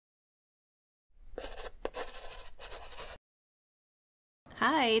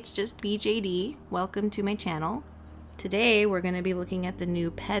Hi, it's just me, JD. Welcome to my channel. Today we're going to be looking at the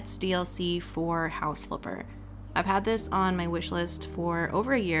new Pets DLC for House Flipper. I've had this on my wish list for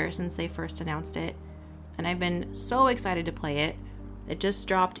over a year since they first announced it, and I've been so excited to play it. It just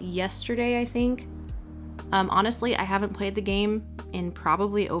dropped yesterday, I think. Honestly, I haven't played the game in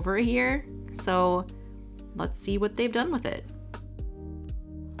probably over a year, so let's see what they've done with it.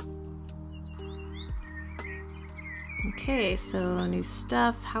 Okay, so new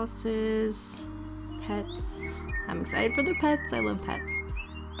stuff, houses, pets. I'm excited for the pets. I love pets.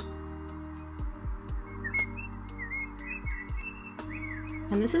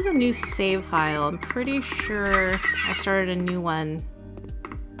 And this is a new save file. I'm pretty sure I started a new one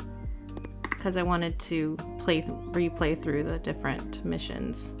because I wanted to replay through the different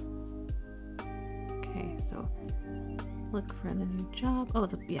missions. Okay, so look for the new job. Oh,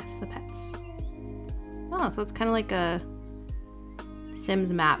 yes, the pets. Oh, so it's kind of like a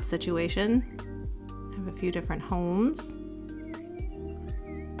Sims map situation. I have a few different homes.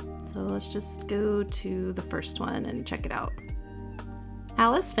 So let's just go to the first one and check it out.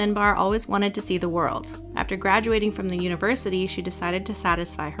 Alice Finbar always wanted to see the world. After graduating from the university, she decided to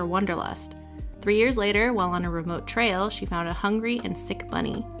satisfy her wanderlust. 3 years later, while on a remote trail, she found a hungry and sick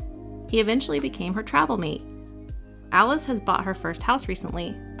bunny. He eventually became her travel mate. Alice has bought her first house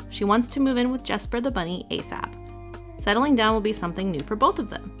recently. She wants to move in with Jesper the bunny ASAP. Settling down will be something new for both of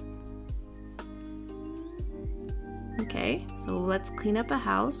them. Okay, so let's clean up a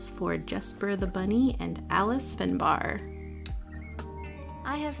house for Jesper the bunny and Alice Finbar.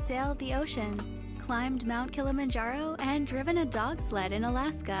 I have sailed the oceans, climbed Mount Kilimanjaro, and driven a dog sled in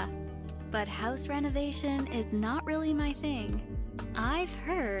Alaska. But house renovation is not really my thing. I've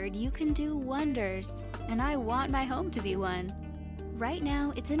heard you can do wonders, and I want my home to be one. Right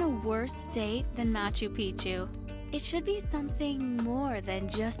now, it's in a worse state than Machu Picchu. It should be something more than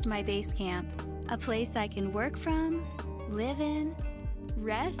just my base camp. A place I can work from, live in,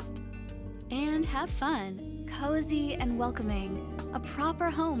 rest, and have fun. Cozy and welcoming. A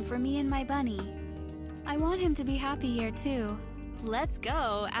proper home for me and my bunny. I want him to be happy here too. Let's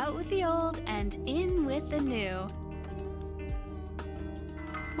go out with the old and in with the new.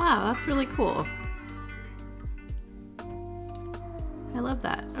 Wow, that's really cool. I love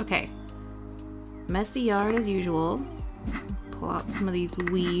that. Okay. Messy yard as usual. Pull out some of these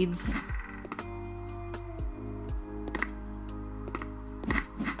weeds.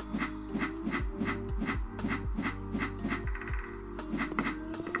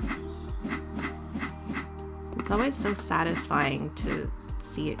 It's always so satisfying to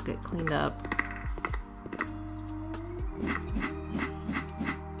see it get cleaned up.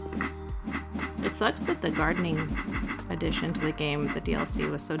 It sucks that the gardening addition to the game, the DLC,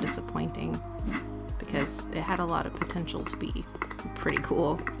 was so disappointing because it had a lot of potential to be pretty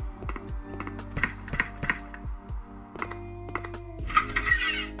cool.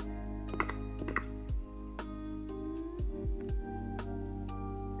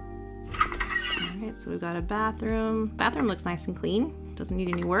 Alright, so we've got a bathroom. Bathroom looks nice and clean. Doesn't need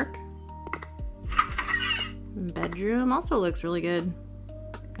any work. Bedroom also looks really good.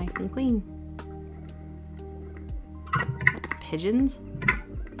 Nice and clean. Pigeons.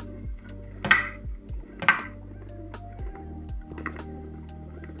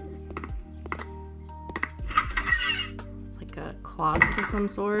 It's like a closet of some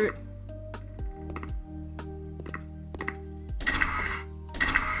sort.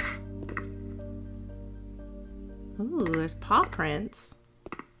 Ooh, there's paw prints.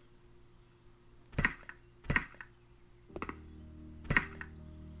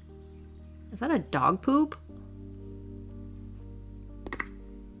 Is that a dog poop?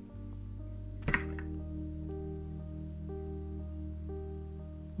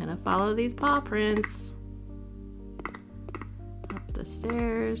 Gonna follow these paw prints up the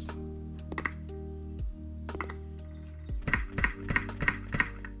stairs.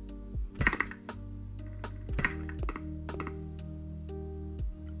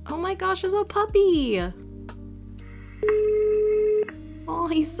 Oh my gosh, there's a puppy! Oh,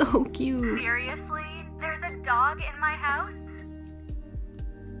 he's so cute. Seriously? There's a dog in my house?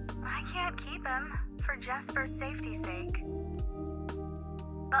 I can't keep him for Jesper's safety's sake.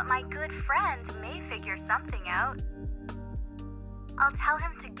 But my good friend may figure something out. I'll tell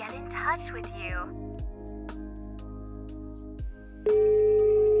him to get in touch with you.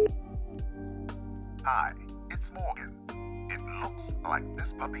 Hi, it's Morgan. It looks like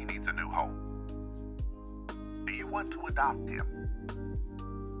this puppy needs a new home. Do you want to adopt him?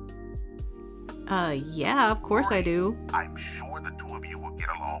 Yeah, of course I do. I'm sure the two of you will get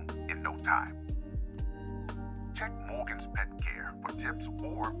along in no time. Check Morgan's Pet Care for tips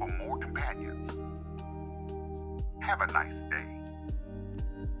or for more companions. Have a nice day.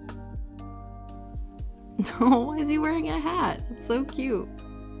 Oh, why is he wearing a hat? It's so cute.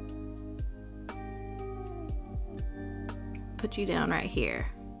 Put you down right here.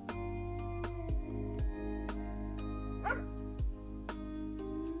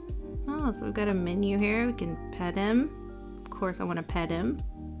 Oh, so we've got a menu here. We can pet him. Of course, I want to pet him.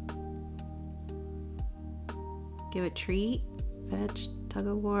 Give a treat. Fetch. Tug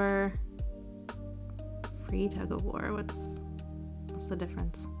of war. Free tug of war. What's the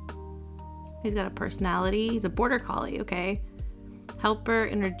difference? He's got a personality. He's a border collie. Okay. Helper,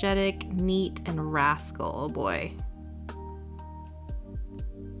 energetic, neat, and rascal. Oh boy.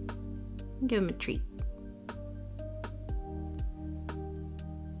 Give him a treat.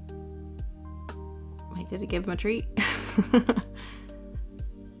 Wait, did it give him a treat?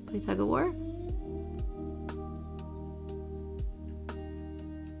 Play tug of war?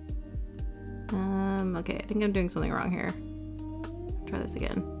 Okay, I think I'm doing something wrong here. Try this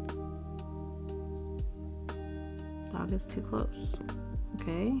again. Dog is too close.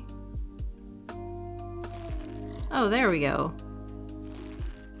 Okay. Oh, there we go.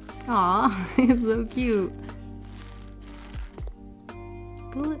 Aw, it's so cute.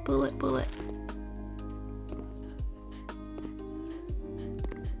 Pull it, pull it, pull it.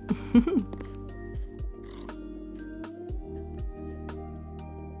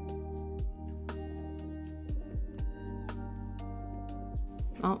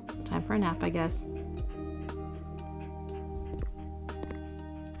 Oh, time for a nap, I guess.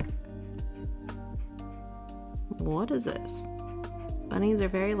 What is this? Bunnies are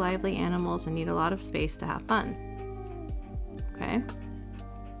very lively animals and need a lot of space to have fun. Okay.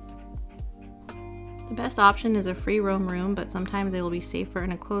 The best option is a free roam room, but sometimes they will be safer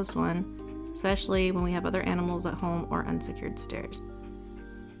in a closed one, especially when we have other animals at home or unsecured stairs.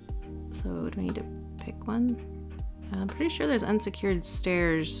 So do I need to pick one? I'm pretty sure there's unsecured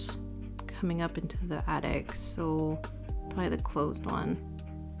stairs coming up into the attic, so probably the closed one.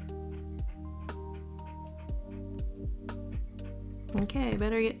 Okay,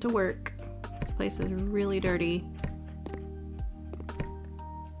 better get to work. This place is really dirty.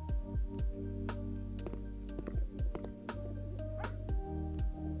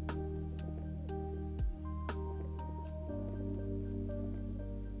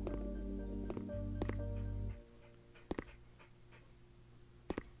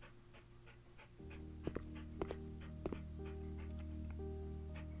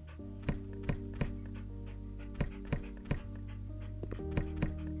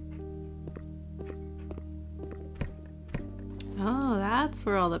 Oh, that's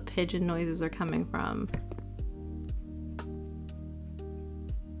where all the pigeon noises are coming from.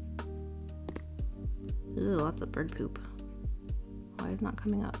 Ooh, lots of bird poop. Why is it not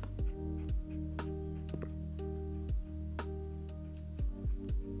coming up?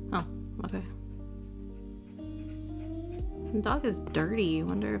 Oh, okay. The dog is dirty. I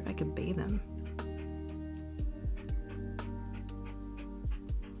wonder if I could bathe him.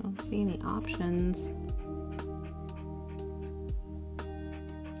 I don't see any options.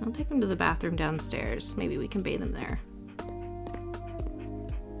 I'll take him to the bathroom downstairs. Maybe we can bathe him there.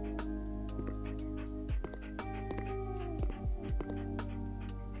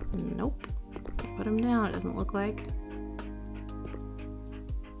 Nope. Put him down, it doesn't look like.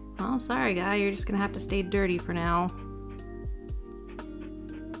 Well, sorry guy, you're just gonna have to stay dirty for now.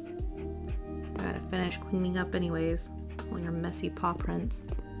 Gotta finish cleaning up anyways. All your messy paw prints.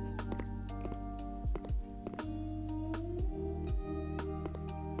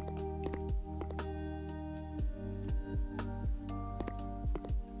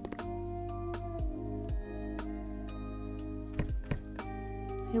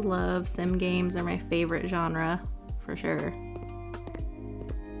 I love sim games, they're my favorite genre, for sure.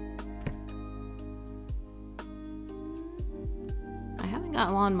 I haven't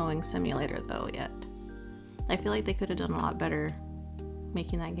got Lawn Mowing Simulator though yet. I feel like they could have done a lot better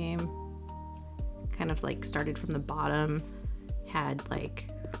making that game. Kind of like started from the bottom, had like,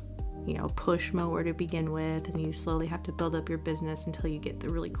 you know, push mower to begin with, and you slowly have to build up your business until you get the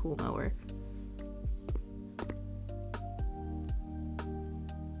really cool mower.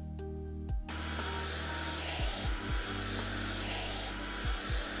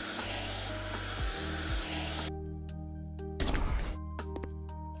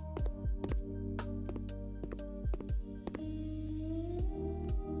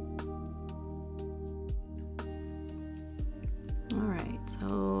 Alright,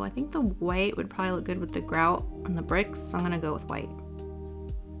 so I think the white would probably look good with the grout and the bricks, so I'm gonna go with white.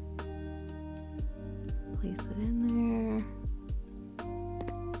 place it in there.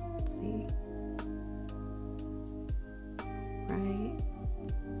 Let's see. Right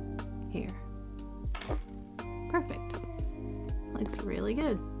here. Perfect. Looks really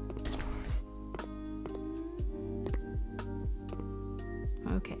good.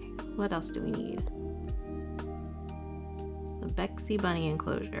 Okay, what else do we need? The Bexy Bunny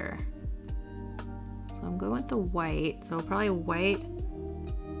enclosure. So I'm going with the white. So probably white.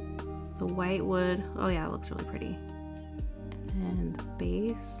 The white wood. Oh yeah, it looks really pretty. And the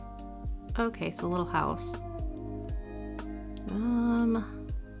base. Okay, so a little house. No.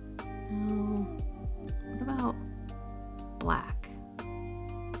 What about black?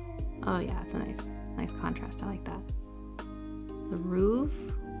 Oh yeah, it's a nice contrast. I like that. The roof.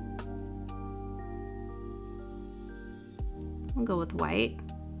 I'll go with white.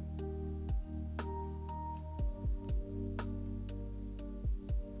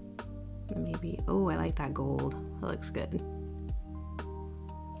 And maybe, oh, I like that gold. That looks good.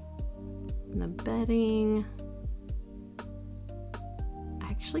 And the bedding. I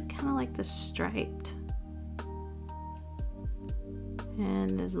actually kind of like the striped.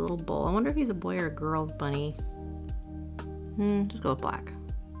 And there's a little bowl. I wonder if he's a boy or a girl bunny. Just go with black.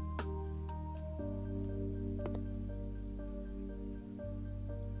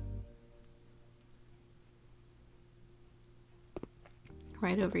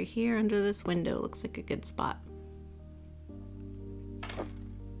 Right over here under this window looks like a good spot. I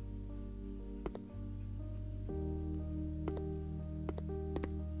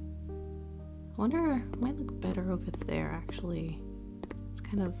wonder, it might look better over there actually. It's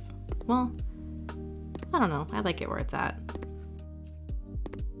kind of, well, I don't know. I like it where it's at.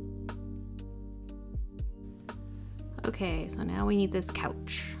 Okay, so now we need this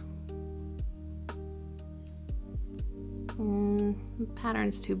couch. The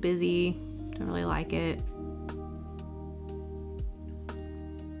pattern's too busy. Don't really like it.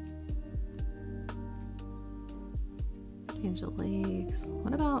 Change the legs.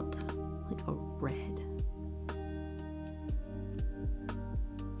 What about like a red?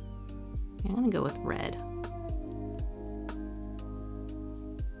 Yeah, I'm gonna go with red.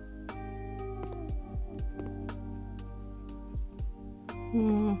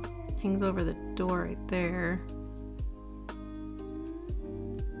 Hangs over the door right there.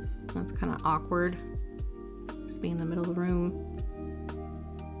 That's kind of awkward. Just being in the middle of the room.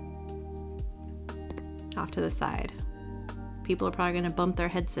 Off to the side. People are probably gonna bump their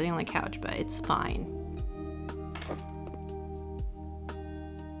head sitting on the couch, but it's fine.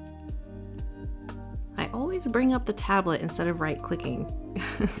 I always bring up the tablet instead of right-clicking.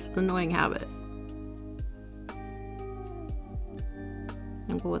 It's an annoying habit. I'm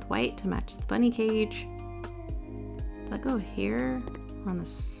gonna go with white to match the bunny cage. Does that go here or on the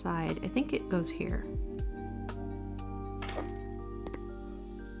side? I think it goes here.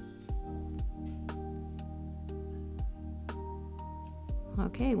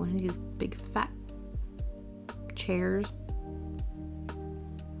 Okay, one of these big fat chairs.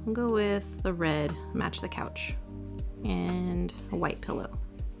 I'll go with the red, match the couch, and a white pillow.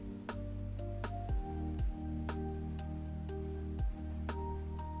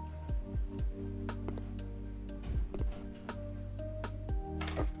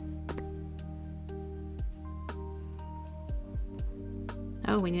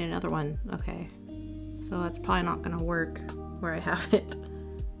 Oh, we need another one. Okay. So that's probably not gonna work where I have it.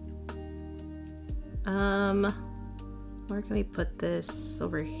 Where can we put this?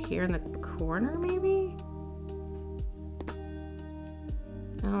 Over here in the corner, maybe?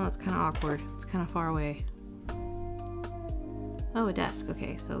 Oh, that's kind of awkward. It's kind of far away. Oh, a desk.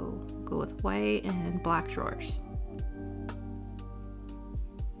 Okay, so go with white and black drawers.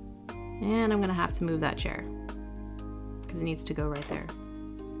 And I'm gonna have to move that chair because it needs to go right there.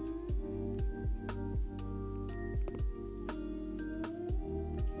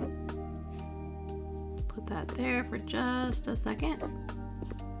 Put that there for just a second.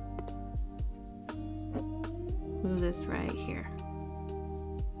 Move this right here.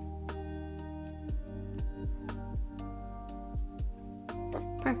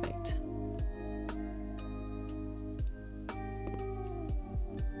 Perfect.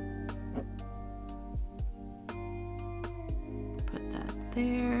 Put that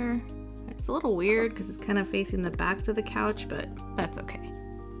there. It's a little weird because it's kind of facing the back to the couch, but that's okay.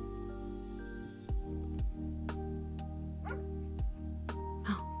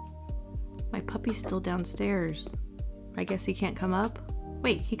 My puppy's still downstairs. I guess he can't come up.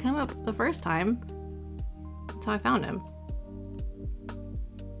 Wait, he came up the first time. That's how I found him.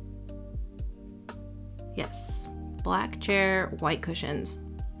 Yes, black chair, white cushions.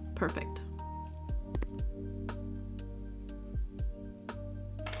 Perfect.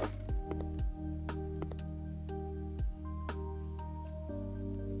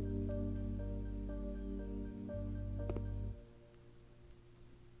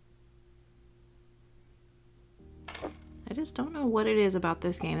 I just don't know what it is about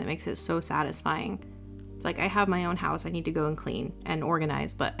this game that makes it so satisfying. It's like I have my own house I need to go and clean and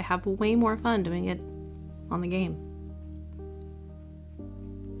organize, but I have way more fun doing it on the game.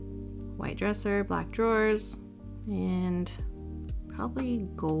 White dresser, black drawers, and probably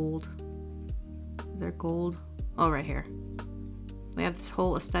gold. Is there gold? Oh, right here. We have this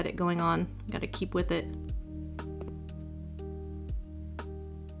whole aesthetic going on. Gotta keep with it.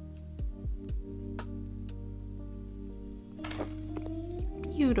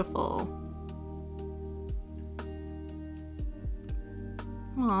 Beautiful.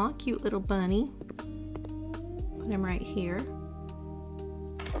 Aw, cute little bunny. Put him right here.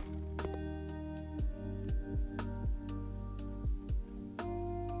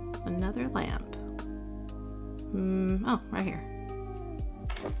 Another lamp. Oh, right here.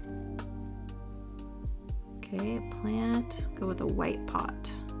 Okay, a plant. Go with a white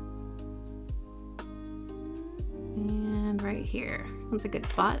pot. And right here. That's a good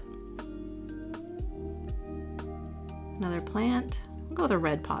spot. Another plant. I'll go with a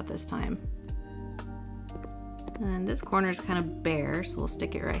red pot this time. And this corner is kind of bare, so we'll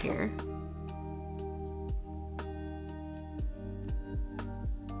stick it right here.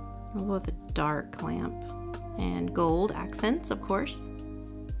 We'll go with a dark lamp. And gold accents, of course.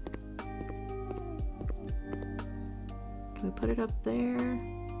 Can we put it up there?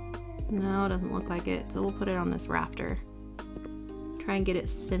 No, it doesn't look like it, so we'll put it on this rafter. Try and get it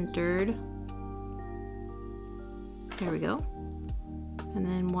centered. There we go. And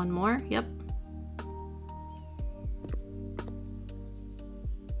then one more, yep.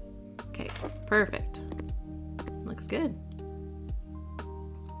 Okay, perfect. Looks good.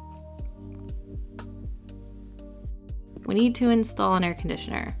 We need to install an air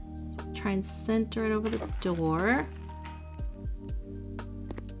conditioner. Try and center it over the door.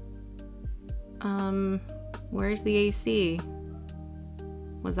 Where's the AC?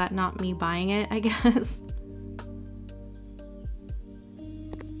 Was that not me buying it, I guess?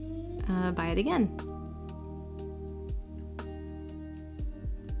 Buy it again.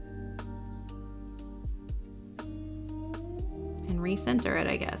 And recenter it,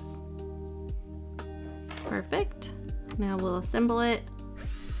 I guess. Perfect. Now we'll assemble it.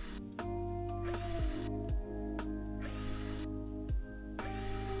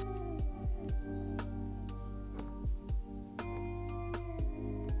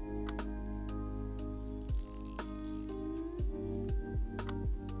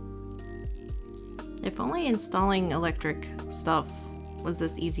 If only installing electric stuff was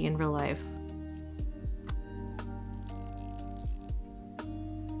this easy in real life.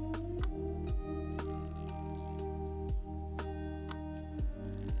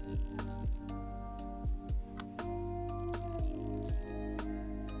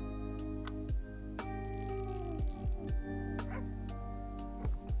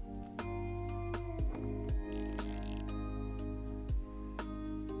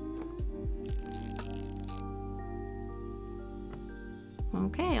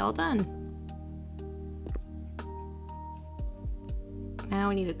 Okay, all done. Now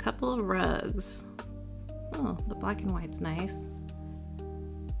we need a couple of rugs. Oh, the black and white's nice.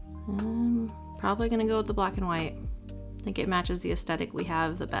 Probably gonna go with the black and white. I think it matches the aesthetic we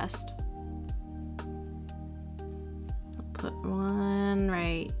have the best. I'll put one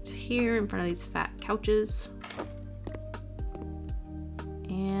right here in front of these fat couches.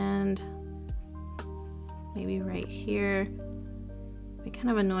 And maybe right here. Be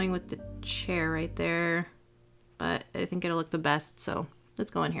kind of annoying with the chair right there, but I think it'll look the best, so let's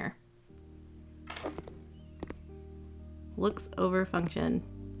go in here. Looks over function.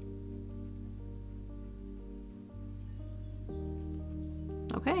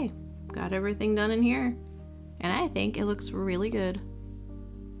 Okay, got everything done in here, and I think it looks really good.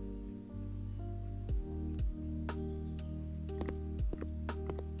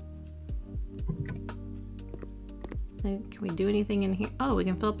 Can we do anything in here? Oh, we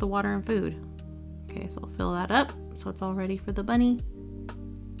can fill up the water and food. Okay, so I'll fill that up so it's all ready for the bunny.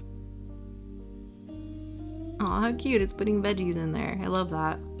 Aw, how cute, it's putting veggies in there. I love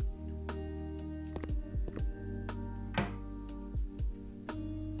that.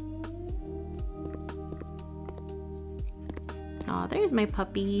 Aw, there's my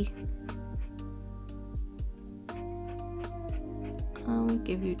puppy. I'll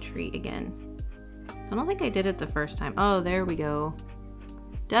give you a treat again. I don't think I did it the first time. Oh, there we go.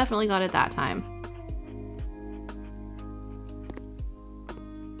 Definitely got it that time.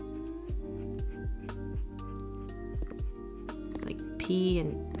 Like pee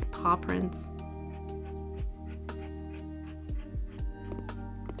and paw prints.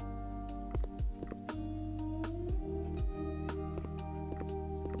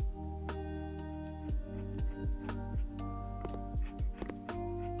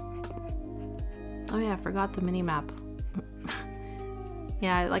 yeah, I forgot the mini map.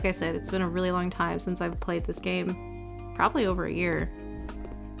 Yeah, like I said, it's been a really long time since I've played this game. Probably over a year.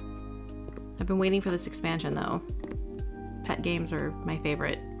 I've been waiting for this expansion though. Pet games are my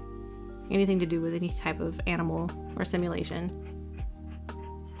favorite. Anything to do with any type of animal or simulation.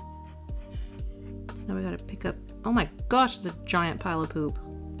 So now we gotta pick up... Oh my gosh, it's a giant pile of poop.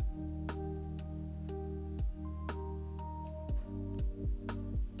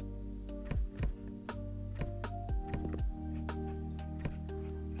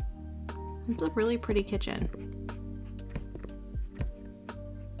 It's a really pretty kitchen.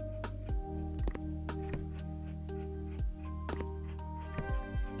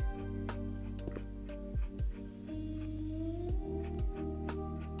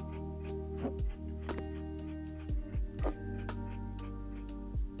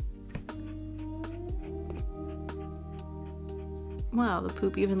 Wow, the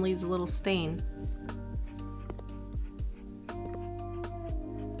poop even leaves a little stain.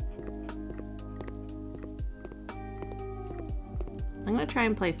 I'm gonna try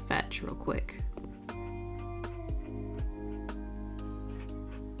and play fetch real quick.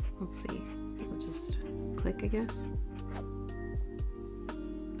 Let's see. We'll just click, I guess.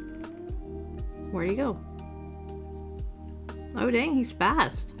 Where'd he go? Oh dang, he's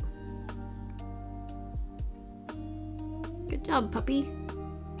fast. Good job, puppy.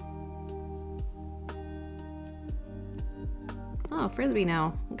 Oh, frisbee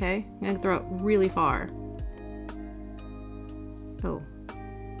now. Okay, I'm gonna throw it really far. Oh.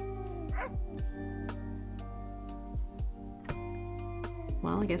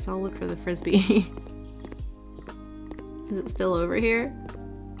 Well, I guess I'll look for the frisbee. Is it still over here?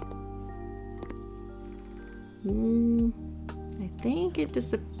 I think it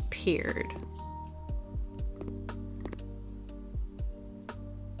disappeared.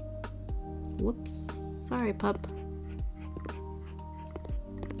 Whoops. Sorry, pup.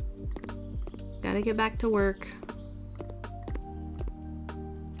 Gotta get back to work.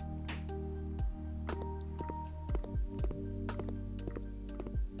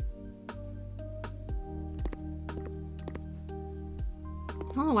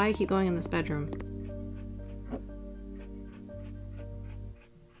 I don't know why I keep going in this bedroom.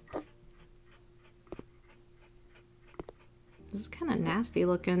 This is kind of nasty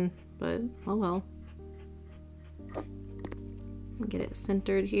looking, but oh well. Get it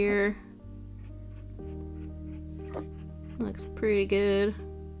centered here. Looks pretty good.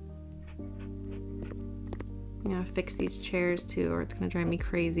 I'm gonna fix these chairs too, or it's gonna drive me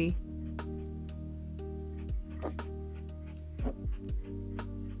crazy.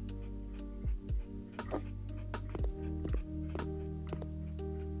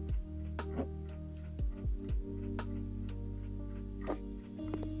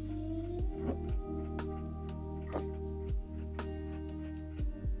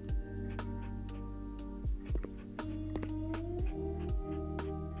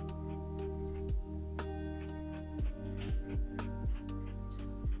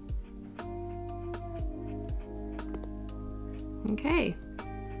 Okay,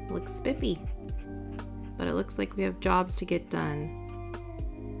 looks spiffy, but it looks like we have jobs to get done.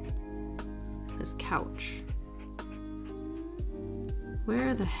 This couch.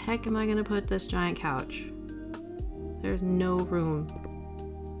 Where the heck am I gonna put this giant couch? There's no room.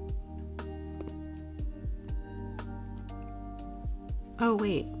 Oh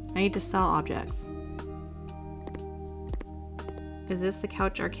wait, I need to sell objects. Is this the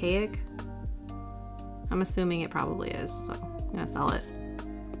couch archaic? I'm assuming it probably is, so I'm gonna sell it.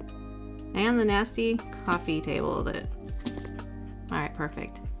 And the nasty coffee table that... Alright,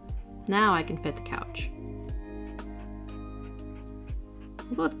 perfect. Now I can fit the couch.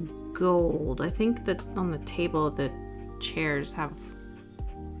 I'll go with gold. I think that on the table the chairs have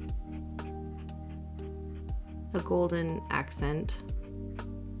a golden accent.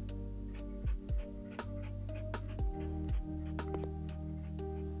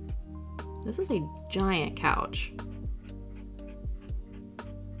 This is a giant couch.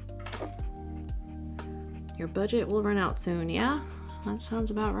 Your budget will run out soon, yeah? That sounds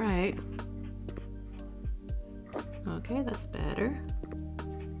about right. Okay, that's better.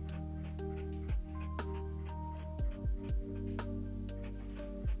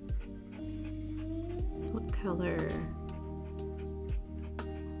 What color?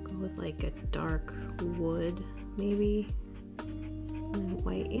 Go with like a dark wood, maybe? And then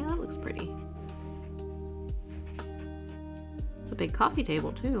white. Yeah, that looks pretty. It's a big coffee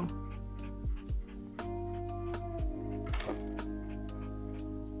table too.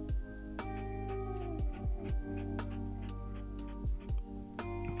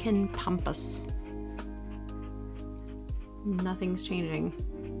 Can pampas. Nothing's changing.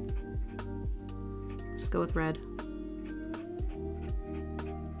 Just go with red.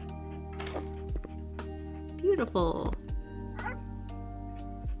 Beautiful.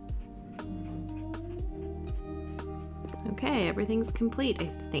 Okay, everything's complete, I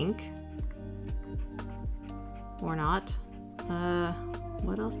think. Or not.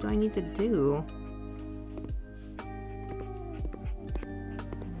 What else do I need to do?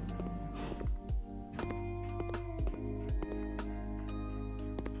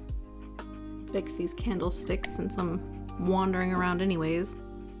 Fix these candlesticks since I'm wandering around anyways.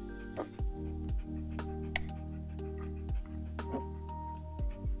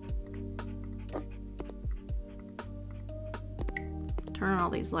 Turn on all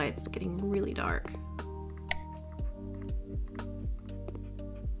these lights, it's getting really dark.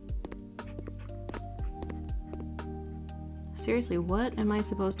 Seriously, what am I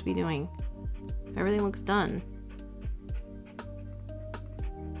supposed to be doing? Everything looks done.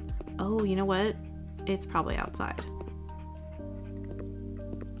 Oh, you know what? It's probably outside.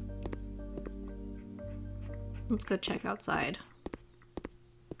 Let's go check outside.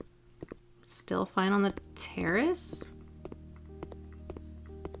 Still fine on the terrace?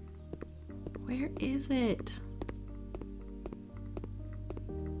 Where is it?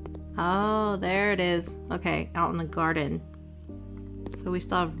 Oh, there it is. Okay, out in the garden. So we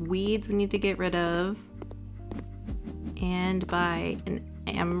still have weeds we need to get rid of. And by an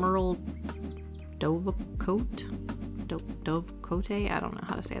emerald dovecote? Dovecote? I don't know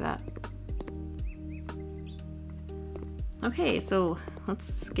how to say that. Okay, so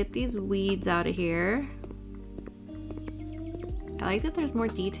let's get these weeds out of here. I like that there's more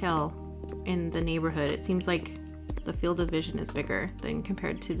detail in the neighborhood. It seems like the field of vision is bigger than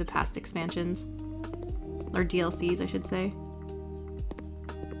compared to the past expansions. Or DLCs, I should say.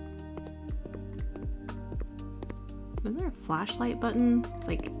 Isn't there a flashlight button? It's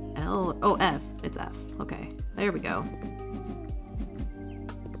like L. Oh, F. It's F. Okay. There we go.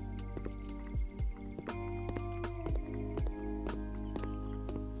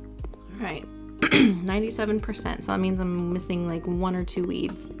 Alright. 97%. So that means I'm missing like 1 or 2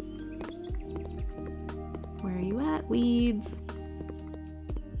 weeds. Where are you at, weeds?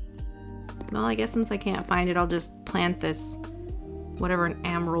 Well, I guess since I can't find it, I'll just plant this, whatever, an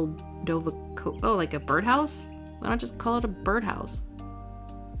emerald dovecote. Oh, like a birdhouse? Why not just call it a birdhouse?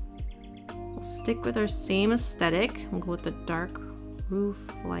 We'll stick with our same aesthetic. We'll go with the dark roof,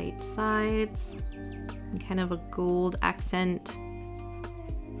 light sides, and kind of a gold accent.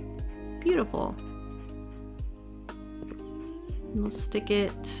 Beautiful. And we'll stick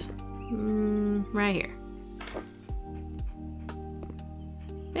it right here.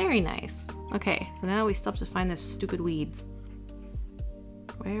 Very nice. Okay, so now we still have to find this stupid weeds.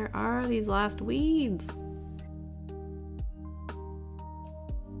 Where are these last weeds?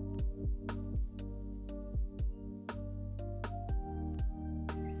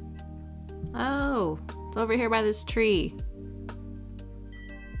 Oh, it's over here by this tree.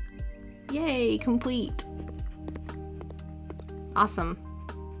 Yay, complete. Awesome.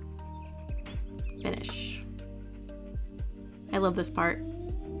 Finish. I love this part.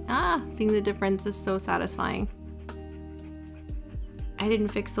 Ah, seeing the difference is so satisfying. I didn't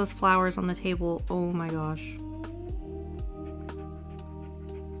fix those flowers on the table. Oh my gosh.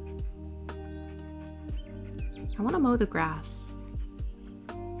 I want to mow the grass.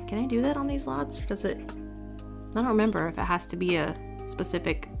 Can I do that on these lots, or does it... I don't remember if it has to be a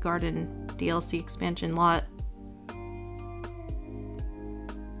specific garden DLC expansion lot.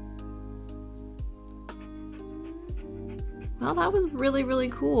 Well, that was really, really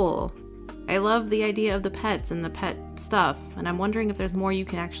cool. I love the idea of the pets and the pet stuff, and I'm wondering if there's more you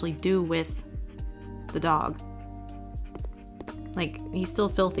can actually do with the dog. Like, he's still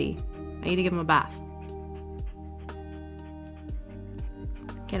filthy. I need to give him a bath.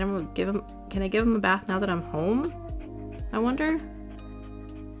 Can I give him a bath now that I'm home? I wonder?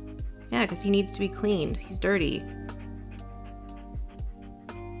 Yeah, because he needs to be cleaned. He's dirty.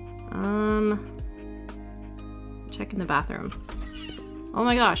 Check in the bathroom. Oh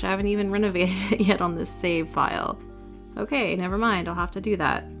my gosh, I haven't even renovated it yet on this save file. Okay, never mind. I'll have to do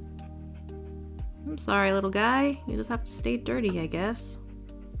that. I'm sorry, little guy. You just have to stay dirty, I guess.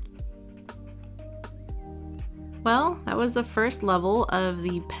 Well, that was the first level of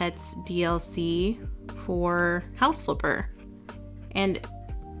the Pets DLC for House Flipper. And,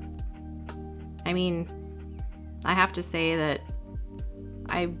 I mean, I have to say that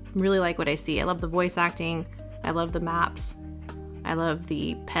I really like what I see. I love the voice acting. I love the maps. I love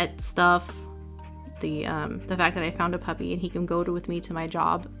the pet stuff. The fact that I found a puppy and he can go with me to my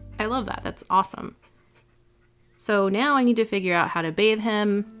job. I love that. That's awesome. So now I need to figure out how to bathe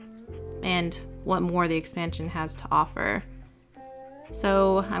him and what more the expansion has to offer.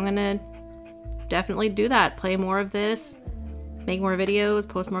 So I'm gonna definitely do that, play more of this, make more videos,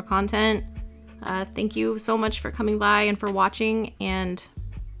 post more content. Thank you so much for coming by and for watching, and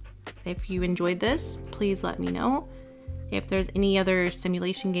if you enjoyed this, please let me know. If there's any other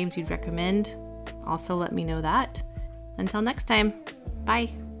simulation games you'd recommend, also let me know that. Until next time,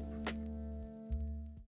 bye.